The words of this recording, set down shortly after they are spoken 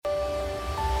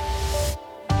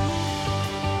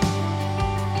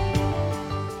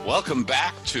Welcome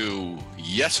back to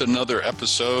yet another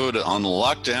episode on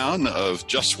lockdown of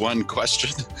Just One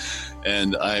Question.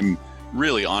 And I'm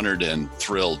really honored and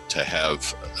thrilled to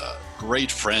have a great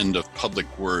friend of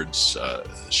public words,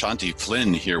 Shanthi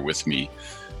Flynn, here with me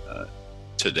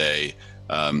today.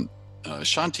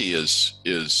 Shanthi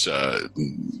is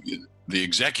the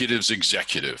executive's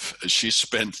executive. She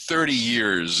spent 30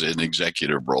 years in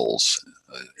executive roles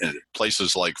at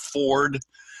places like Ford,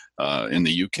 in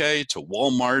the UK, to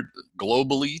Walmart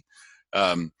globally.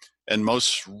 And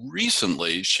most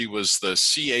recently, she was the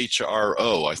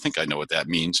CHRO, I think I know what that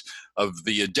means, of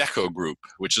the Adecco Group,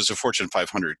 which is a Fortune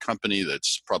 500 company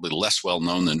that's probably less well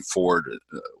known than Ford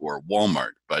or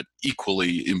Walmart, but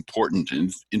equally important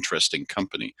and interesting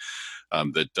company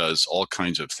that does all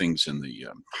kinds of things in the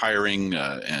hiring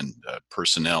and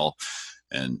personnel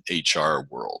and HR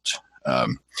world.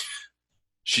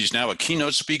 She's now a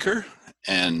keynote speaker,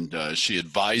 and she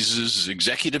advises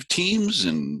executive teams,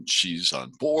 and she's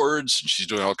on boards, and she's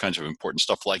doing all kinds of important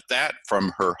stuff like that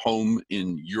from her home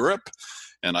in Europe.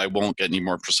 And I won't get any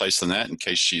more precise than that in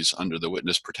case she's under the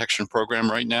witness protection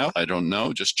program right now. I don't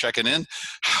know, just checking in.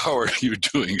 How are you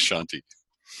doing, Shanthi?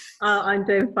 I'm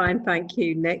doing fine, thank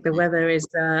you, Nick. The weather is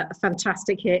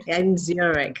fantastic here in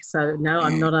Zurich. So no,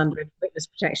 I'm not under a witness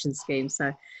protection scheme.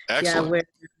 So excellent. Yeah,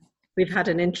 we've had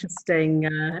an interesting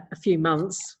a few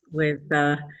months with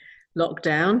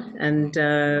lockdown, and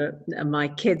my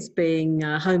kids being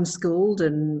homeschooled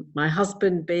and my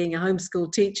husband being a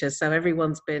homeschool teacher. So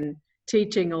everyone's been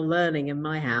teaching or learning in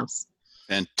my house.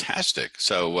 Fantastic.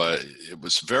 So it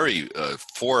was very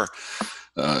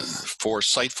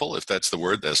foresightful, if that's the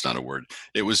word. That's not a word.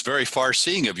 It was very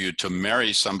far-seeing of you to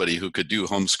marry somebody who could do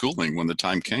homeschooling when the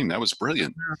time came. That was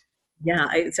brilliant. Yeah,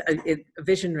 it's a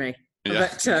visionary. Yeah.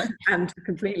 But, and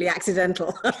completely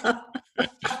accidental.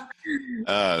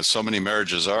 So many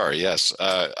marriages are, yes.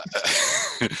 I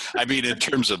mean, in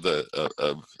terms of the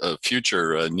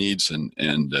future needs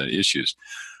and issues.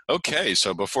 Okay,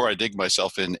 so before I dig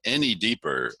myself in any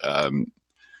deeper,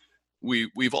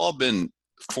 we've all been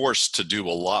forced to do a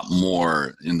lot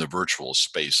more in the virtual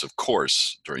space, of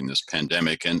course, during this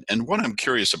pandemic. And what I'm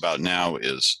curious about now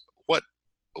is what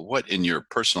in your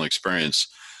personal experience,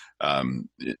 in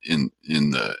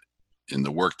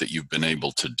the work that you've been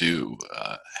able to do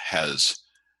has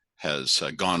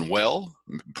gone well,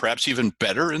 perhaps even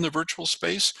better in the virtual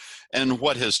space, and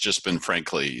what has just been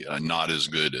frankly not as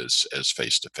good as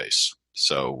face-to-face.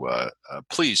 So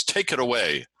please take it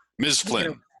away, Ms.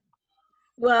 Flynn.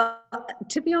 Well,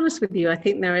 to be honest with you, I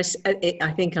think I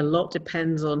think a lot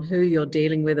depends on who you're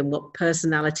dealing with and what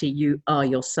personality you are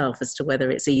yourself as to whether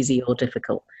it's easy or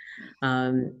difficult.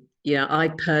 I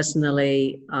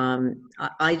personally,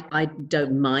 I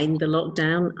don't mind the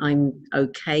lockdown. I'm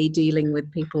okay dealing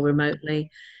with people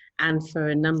remotely. And for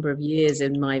a number of years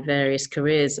in my various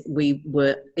careers, we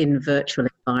were in virtual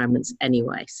environments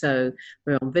anyway. So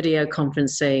we're on video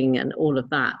conferencing and all of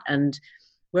that. And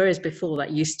whereas before that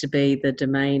used to be the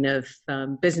domain of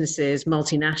businesses,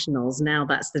 multinationals, now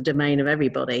that's the domain of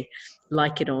everybody,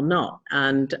 like it or not.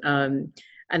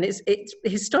 And it's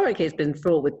historically it's been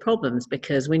fraught with problems,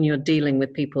 because when you're dealing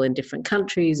with people in different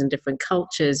countries and different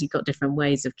cultures, you've got different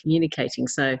ways of communicating.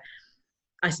 So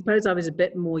I suppose I was a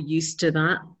bit more used to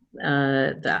that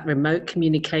remote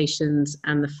communications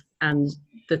and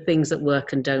the things that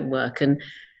work and don't work. And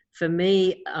for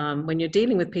me, when you're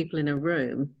dealing with people in a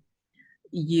room,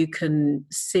 you can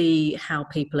see how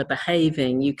people are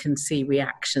behaving. You can see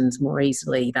reactions more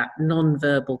easily. That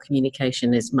non-verbal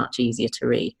communication is much easier to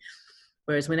read.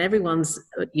 Whereas when everyone's,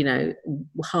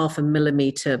 half a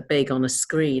millimeter big on a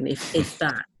screen, if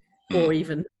that, or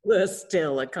even worse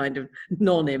still, a kind of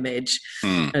non-image,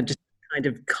 just kind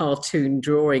of cartoon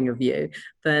drawing of you,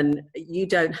 then you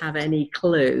don't have any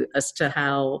clue as to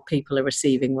how people are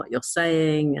receiving what you're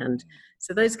saying. And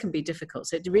so those can be difficult.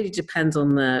 So it really depends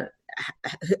on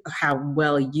how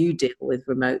well you deal with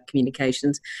remote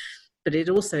communications, but it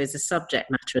also is a subject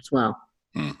matter as well.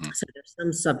 Mm-hmm. So there's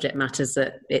some subject matters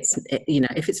that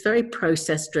if it's very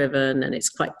process driven and it's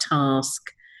quite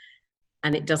task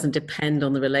and it doesn't depend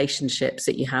on the relationships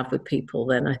that you have with people,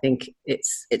 then I think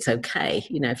it's okay.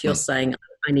 If you're saying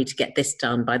I need to get this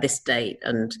done by this date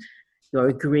and you're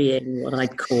agreeing what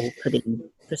I'd call putting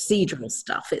procedural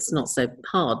stuff, it's not so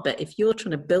hard. But if you're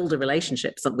trying to build a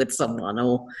relationship with someone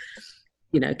or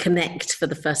connect for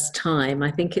the first time,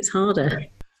 I think it's harder.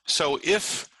 So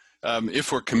if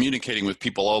if we're communicating with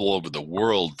people all over the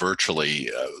world virtually,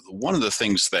 one of the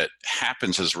things that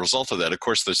happens as a result of that, of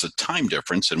course, there's a time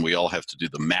difference, and we all have to do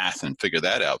the math and figure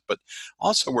that out. But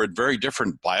also, we're at very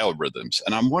different biorhythms.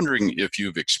 And I'm wondering if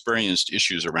you've experienced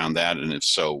issues around that, and if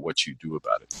so, what you do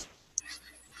about it.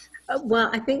 Well,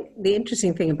 I think the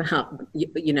interesting thing about,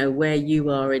 where you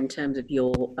are in terms of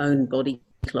your own body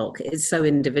clock is so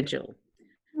individual.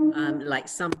 Like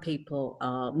some people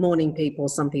are morning people,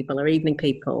 some people are evening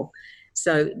people.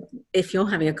 So if you're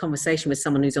having a conversation with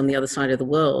someone who's on the other side of the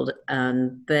world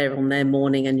and they're on their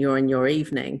morning and you're in your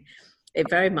evening, it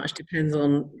very much depends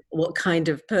on what kind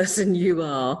of person you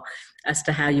are as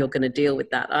to how you're going to deal with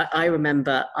that. I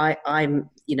remember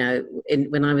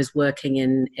when I was working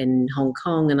in Hong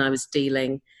Kong, and I was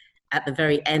dealing at the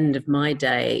very end of my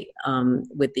day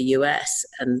with the US,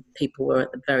 and people were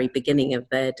at the very beginning of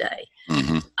their day.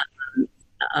 Mm-hmm.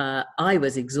 I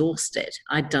was exhausted.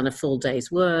 I'd done a full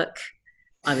day's work.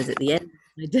 I was at the end of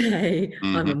my day.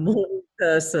 Mm-hmm. I'm a morning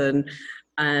person.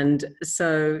 And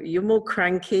so you're more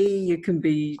cranky, you can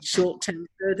be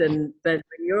short-tempered, and then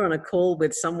when you're on a call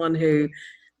with someone who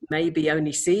maybe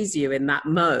only sees you in that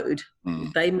mode,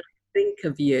 they might think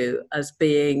of you as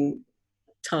being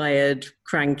tired,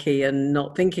 cranky, and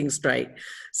not thinking straight.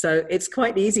 So it's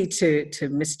quite easy to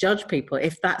misjudge people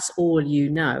if that's all you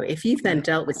know. If you've then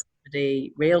dealt with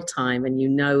somebody real time and you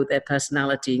know their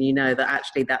personality and you know that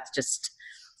actually that's just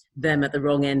them at the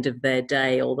wrong end of their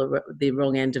day or the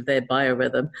wrong end of their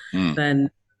biorhythm,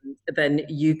 then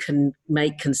you can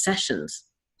make concessions.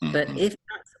 Mm-hmm. But if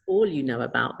that's all you know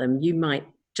about them, you might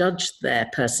judge their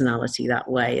personality that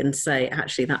way and say,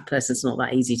 actually, that person's not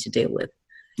that easy to deal with.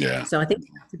 Yeah. So I think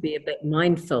you have to be a bit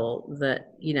mindful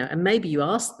that, and maybe you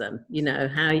ask them,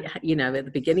 how, at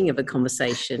the beginning of a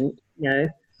conversation,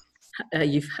 are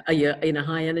you in a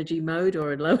high energy mode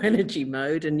or a low energy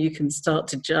mode? And you can start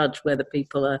to judge whether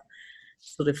people are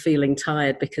sort of feeling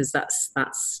tired because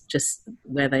that's just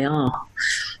where they are.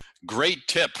 Great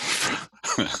tip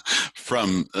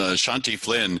from Shanthi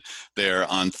Flynn there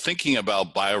on thinking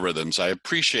about biorhythms. I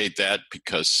appreciate that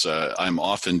because I'm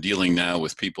often dealing now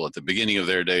with people at the beginning of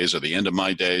their days or the end of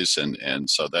my days, and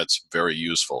so that's very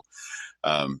useful.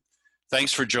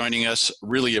 Thanks for joining us.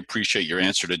 Really appreciate your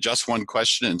answer to just one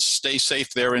question, and stay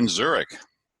safe there in Zurich.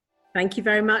 Thank you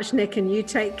very much, Nick, and you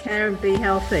take care and be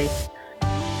healthy.